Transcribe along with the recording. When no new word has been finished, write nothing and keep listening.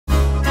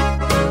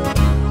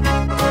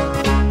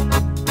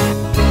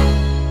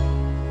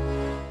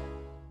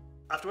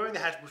after wearing the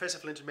hat of Professor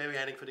Flint and Mary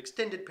Anning for an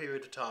extended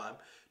period of time,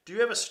 do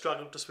you ever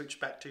struggle to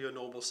switch back to your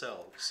normal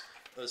selves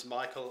as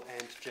Michael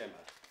and Gemma?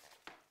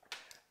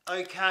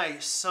 Okay,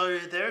 so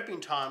there have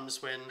been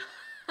times when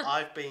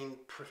I've been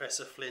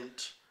Professor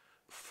Flint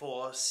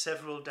for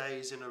several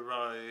days in a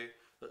row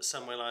at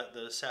somewhere like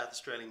the South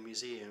Australian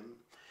Museum,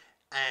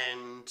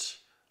 and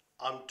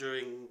I'm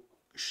doing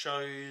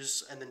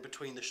shows, and then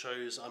between the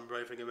shows I'm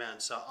roving around.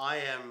 So I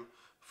am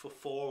for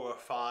 4 or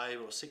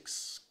 5 or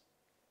 6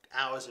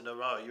 hours in a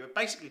row. You're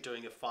basically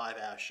doing a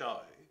 5-hour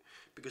show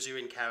because you're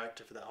in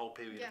character for that whole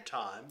period of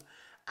time.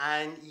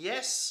 And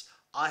yes,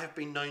 I have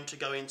been known to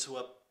go into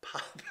a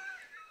pub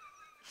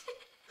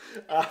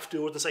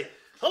afterwards and say,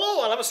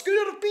 "Hello, I'll have a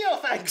schooner of beer,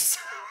 thanks."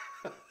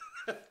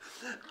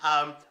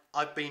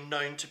 I've been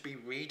known to be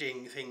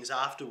reading things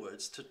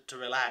afterwards to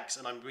relax,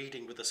 and I'm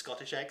reading with a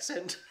Scottish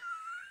accent.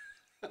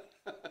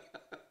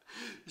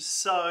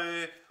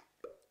 So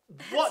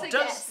what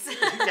does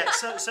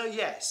so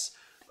yes,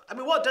 I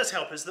mean, what does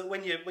help is that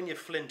when you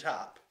Flint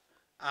up,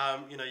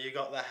 you know, you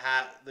got the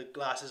hat, the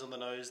glasses on the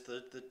nose,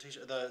 the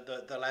t-shirt,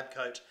 the lab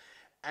coat,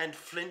 and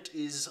Flint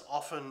is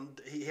often,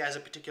 he has a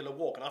particular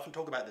walk, and I often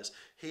talk about this.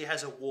 He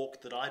has a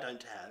walk that I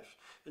don't have,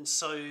 and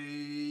so,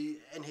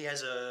 and he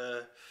has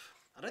a,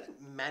 I don't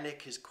think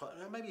manic is quite,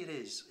 no, maybe it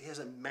is. He has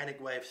a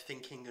manic way of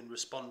thinking and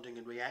responding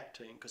and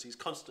reacting because he's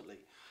constantly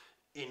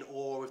in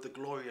awe of the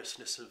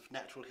gloriousness of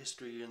natural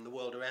history and the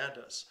world around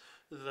us.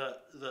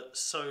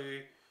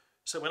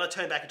 So when I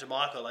turn back into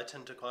Michael, I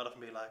tend to quite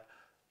often be like,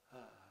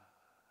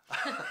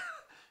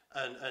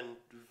 and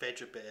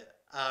veg a bit.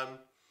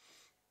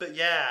 But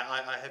yeah,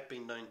 I have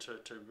been known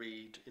to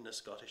read in a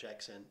Scottish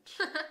accent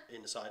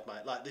inside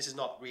my, like, this is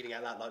not reading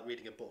out loud, like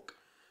reading a book,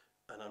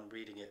 and I'm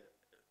reading it,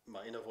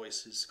 my inner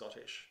voice is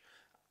Scottish.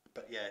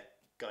 But yeah,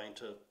 going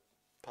to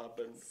pub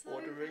and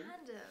ordering.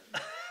 Random.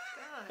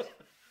 God.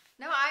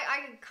 No,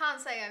 I can't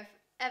say I've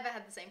ever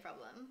had the same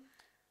problem.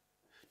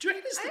 Do you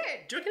reckon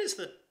it's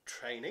the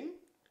training?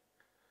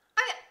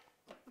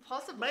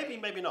 Possibly.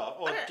 Maybe not,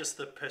 or just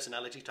the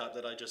personality type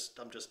that I'm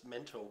just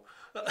mental.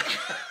 I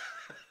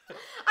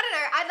don't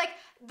know. I like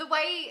the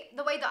way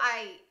that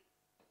I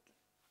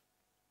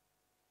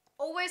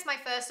always, my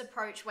first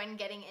approach when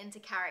getting into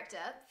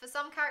character. For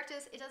some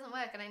characters, it doesn't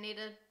work, and I need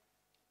to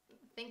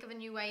think of a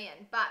new way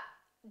in. But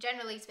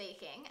generally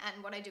speaking,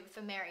 and what I do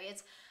for Mary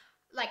is,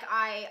 like,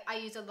 I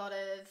use a lot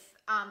of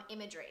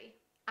imagery,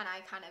 and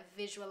I kind of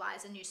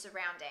visualize a new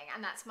surrounding,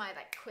 and that's my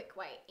like quick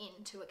way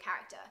into a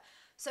character.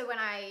 So when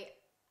I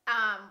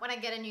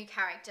get a new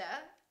character,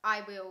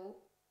 I will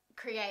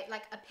create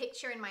like a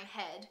picture in my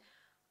head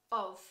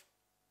of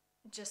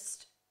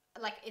just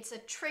like, it's a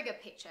trigger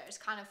picture. It's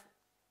kind of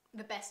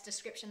the best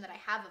description that I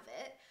have of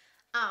it.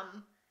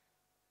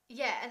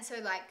 Yeah, and so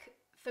like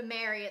for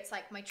Mary, it's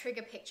like my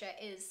trigger picture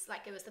is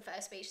like, it was the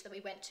first beach that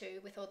we went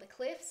to with all the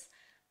cliffs.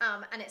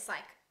 And it's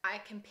like, I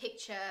can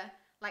picture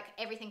like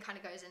everything kind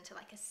of goes into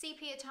like a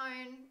sepia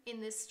tone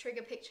in this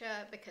trigger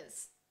picture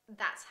because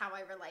that's how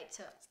I relate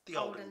to the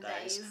olden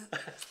days.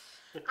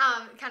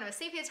 Kind of a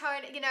sepia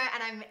tone, you know,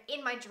 and I'm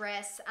in my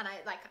dress and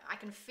I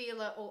can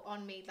feel it all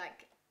on me,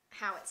 like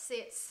how it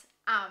sits.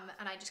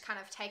 And I just kind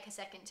of take a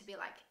second to be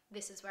like,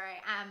 this is where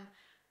I am.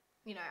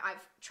 You know,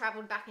 I've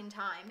traveled back in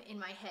time in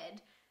my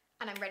head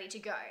and I'm ready to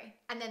go.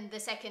 And then the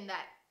second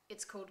that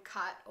it's called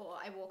cut or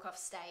I walk off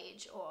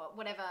stage or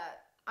whatever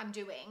I'm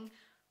doing,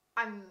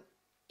 I'm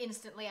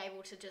instantly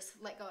able to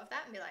just let go of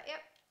that and be like,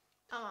 yep,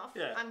 I'm off.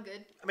 Yeah. I'm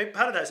good. I mean,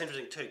 part of that's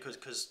interesting too,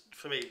 because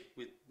for me,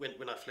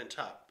 when I Flint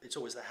up, it's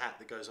always the hat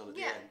that goes on at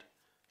the end.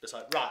 It's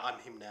like, right, I'm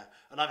him now.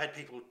 And I've had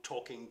people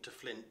talking to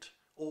Flint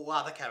or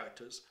other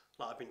characters,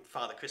 like I've been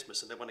Father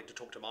Christmas, and they're wanting to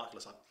talk to Michael.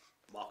 It's like,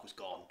 Michael's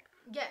gone.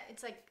 Yeah,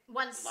 it's like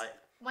once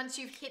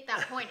you've hit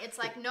that point, it's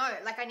like, no,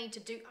 like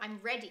I'm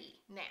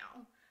ready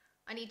now.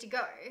 I need to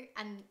go,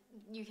 and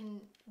you can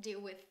deal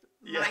with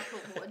Michael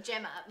or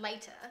Gemma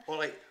later. Or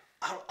like,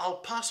 I'll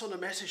pass on a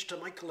message to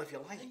Michael if you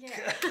like.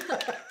 Yeah.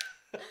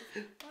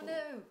 Oh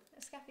no,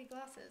 scaffy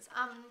glasses.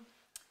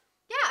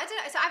 Yeah, I don't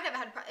know. So I've never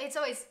had. It's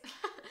always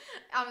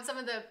some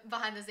of the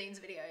behind the scenes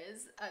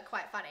videos are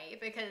quite funny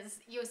because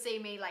you'll see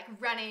me like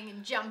running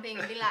and jumping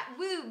and be like,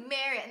 "Woo,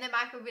 Mary!" and then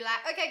Michael will be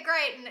like, "Okay,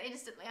 great," and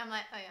instantly I'm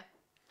like, "Oh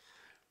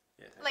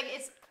yeah." Like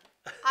it's,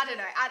 I don't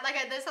know.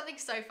 There's something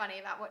so funny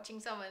about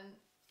watching someone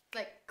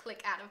like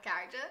click out of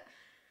character.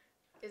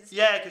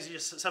 Yeah, because you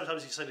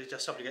sometimes you suddenly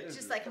just stop to get.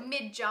 Just like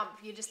mid jump,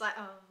 you're just like,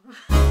 oh.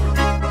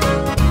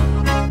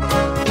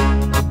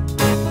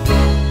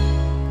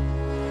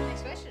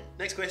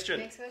 Next question.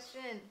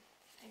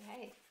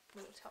 Okay,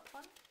 little top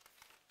one.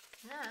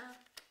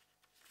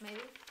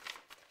 Maybe.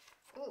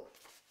 Ooh.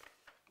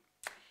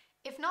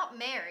 If not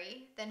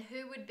Mary, then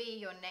who would be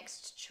your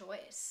next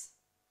choice?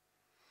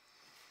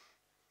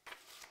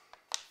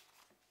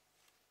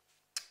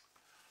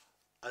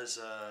 As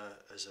a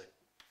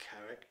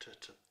character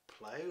to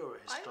play or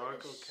a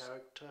historical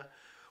character?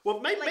 Well,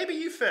 maybe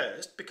you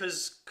first,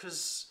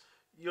 because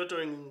you're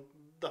doing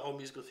the whole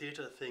musical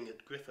theatre thing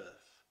at Griffith.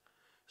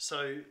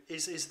 So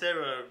is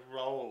there a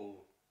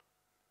role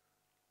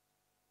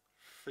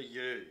for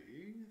you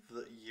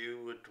that you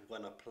would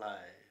want to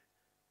play?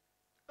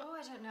 Oh,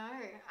 I don't know.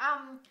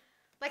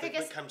 Like I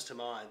guess that comes to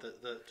mind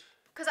that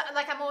because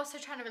like I'm also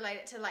trying to relate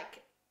it to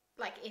like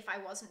if I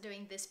wasn't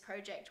doing this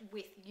project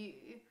with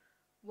you,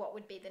 what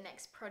would be the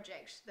next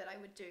project that I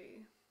would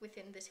do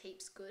within this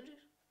heaps good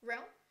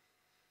realm?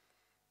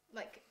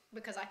 Like,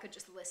 because I could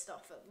just list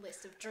off a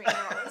list of dream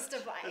roles to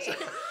play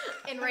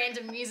in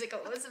random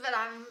musicals, but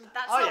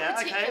that's not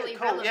particularly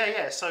relevant.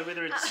 Yeah. So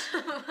whether it's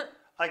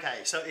okay,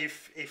 so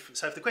if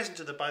the question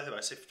to the both of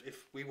us,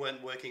 if we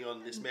weren't working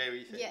on this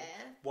Mary thing,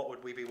 what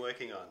would we be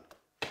working on?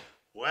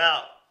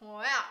 Wow.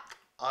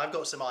 I've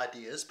got some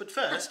ideas, but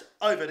first,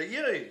 over to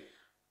you.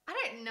 I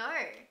don't know.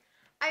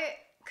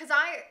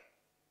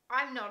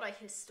 I'm not a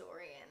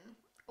historian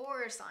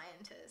or a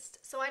scientist,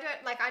 so I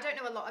don't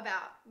know a lot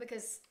about,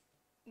 because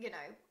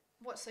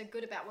what's so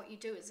good about what you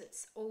do is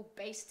it's all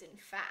based in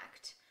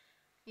fact.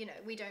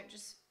 We don't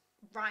just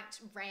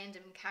write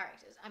random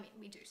characters. I mean,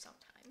 we do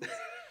sometimes,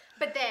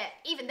 but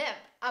even them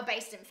are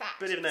based in fact.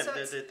 But even then, so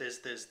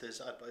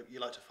there's you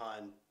like to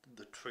find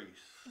the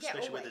truth,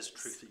 especially where there's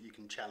truth that you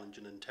can challenge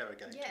and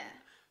interrogate. And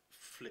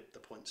flip the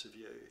points of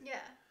view.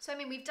 Yeah. So I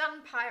mean, we've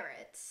done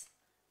pirates,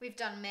 we've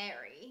done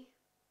Mary.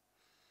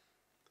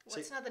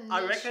 What's another niche?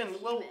 I reckon.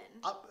 Well,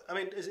 I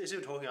mean, as you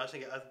were talking, I was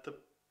thinking of the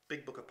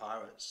Big Book of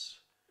Pirates.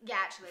 Yeah,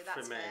 actually,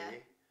 that's fair. For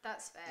me,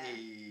 that's fair.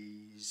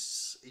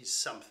 Is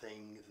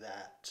something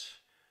that,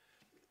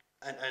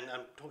 and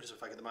I'm talking to some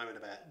folk at the moment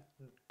about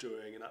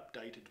doing an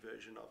updated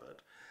version of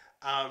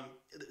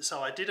it.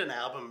 So I did an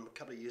album a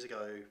couple of years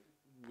ago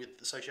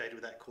associated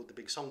with that called the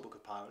Big Songbook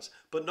of Pirates,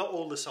 but not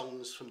all the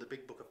songs from the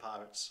Big Book of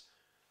Pirates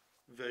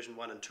version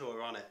 1 and 2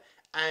 are on it,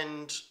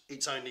 and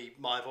it's only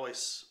my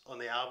voice on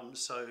the album.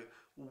 So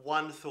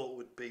one thought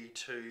would be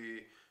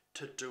to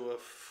do a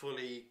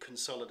fully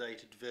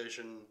consolidated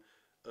version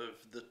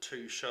of the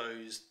two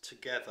shows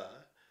together,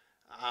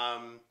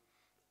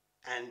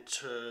 and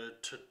to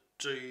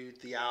do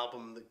the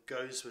album that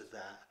goes with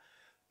that.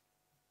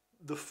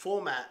 The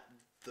format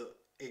that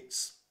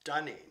it's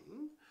done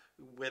in,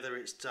 whether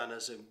it's done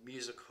as a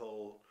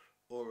musical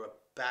or a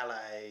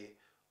ballet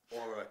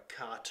or a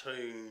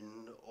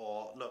cartoon,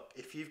 or look,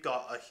 if you've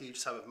got a huge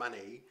sum of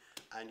money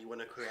and you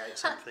want to create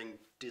something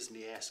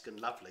Disney-esque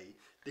and lovely,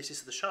 this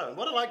is the show. And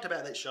what I liked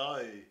about that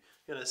show,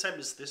 the same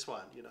as this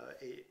one,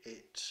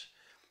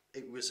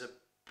 it was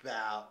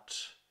about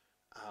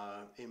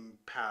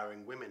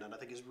empowering women, and I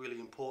think it's really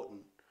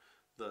important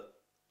that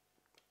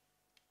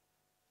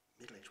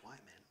middle-aged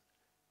white men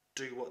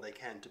do what they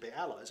can to be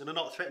allies and are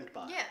not threatened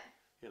by it.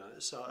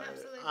 So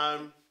absolutely.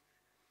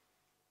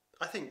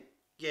 I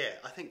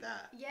think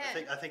that. Yeah.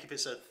 I think if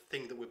it's a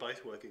thing that we're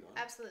both working on.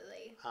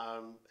 Absolutely.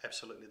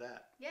 Absolutely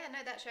that. Yeah, no,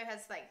 that show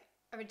has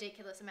a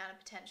ridiculous amount of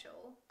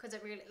potential, because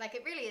it really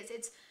is.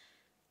 It's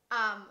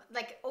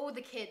all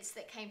the kids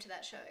that came to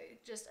that show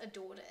just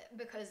adored it,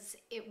 because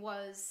it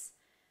was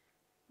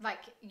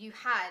you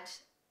had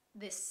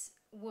this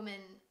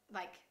woman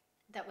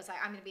that was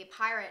I'm going to be a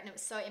pirate, and it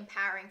was so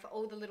empowering for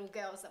all the little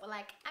girls that were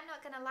like, I'm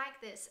not going to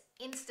like this.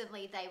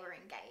 Instantly they were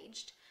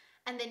engaged.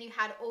 And then you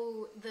had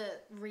all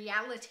the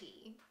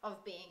reality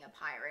of being a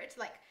pirate,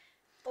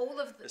 all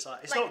of the. It's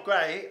not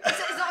great.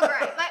 It's not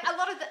great.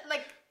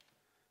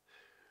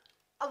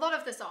 A lot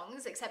of the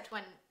songs, except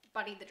when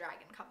Buddy the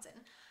Dragon comes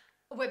in,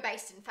 were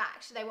based in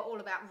fact. They were all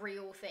about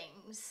real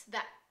things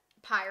that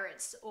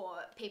pirates or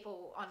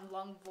people on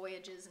long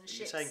voyages and ships.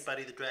 You're saying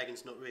Buddy the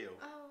Dragon's not real?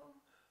 Oh.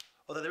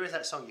 Although there is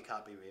that song, You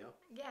Can't Be Real.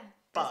 Yeah,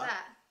 but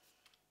that.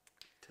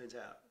 Turns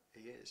out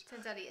he is.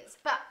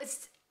 But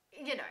it's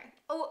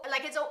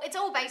it's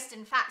all based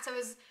in fact. So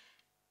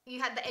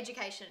you had the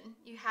education,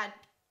 you had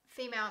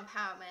female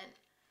empowerment,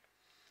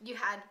 you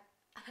had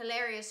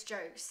hilarious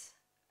jokes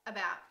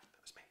about.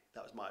 That was me.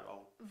 That was my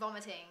role.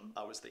 Vomiting.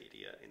 I was the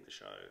idiot in the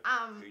show.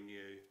 Who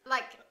knew?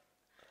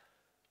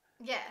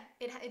 Yeah,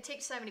 it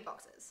ticked so many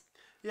boxes.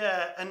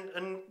 Yeah,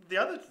 and the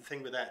other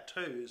thing with that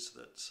too is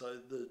that so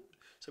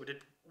we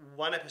did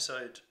one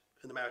episode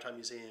in the Maritime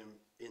Museum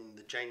in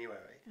the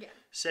January. Yeah.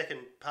 Second,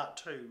 part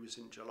 2 was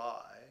in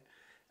July.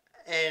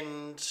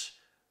 And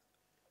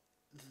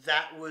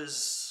that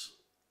was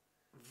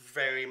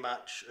very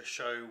much a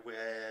show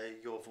where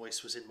your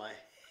voice was in my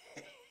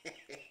head.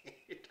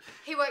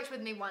 He worked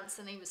with me once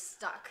and he was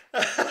stuck. He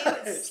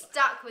was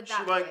stuck with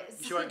that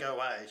voice. She won't go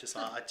away. It's just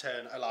I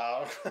turn,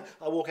 I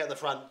walk out the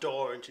front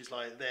door and she's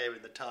there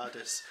in the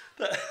TARDIS.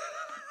 No,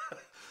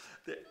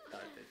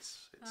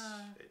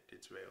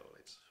 it's real.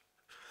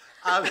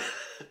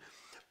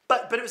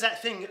 But it was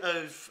that thing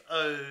of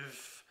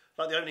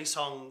the opening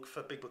song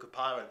for Big Book of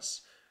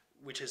Pirates,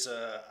 which is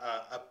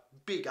a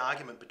big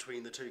argument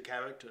between the two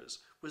characters,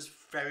 was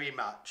very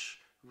much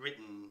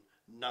written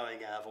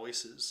knowing our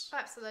voices.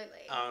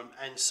 Absolutely.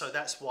 And so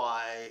that's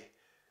why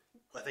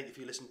I think if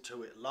you listen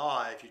to it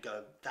live, you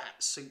go,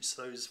 that suits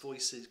those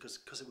voices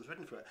because it was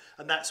written for it.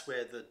 And that's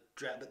where the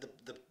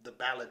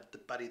ballad, the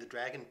Buddy the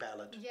Dragon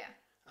ballad,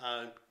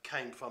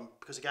 came from.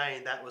 Because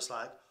again, that was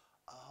I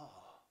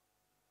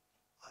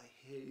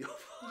hear your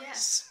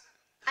voice.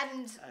 Yeah.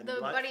 And the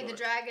right Buddy for the it.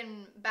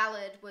 Dragon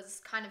ballad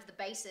was kind of the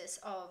basis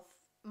of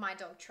My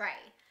Dog Trey.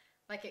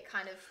 Like it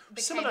kind of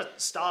became... Similar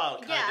style,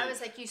 kind Yeah, of. I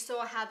was like, you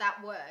saw how that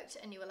worked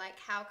and you were like,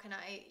 how can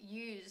I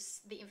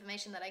use the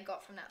information that I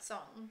got from that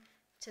song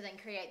to then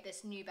create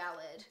this new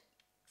ballad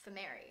for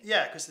Mary?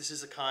 Yeah, because this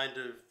is a kind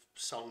of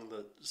song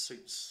that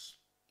suits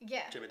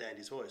Yeah. Gemma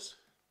Dandie's voice.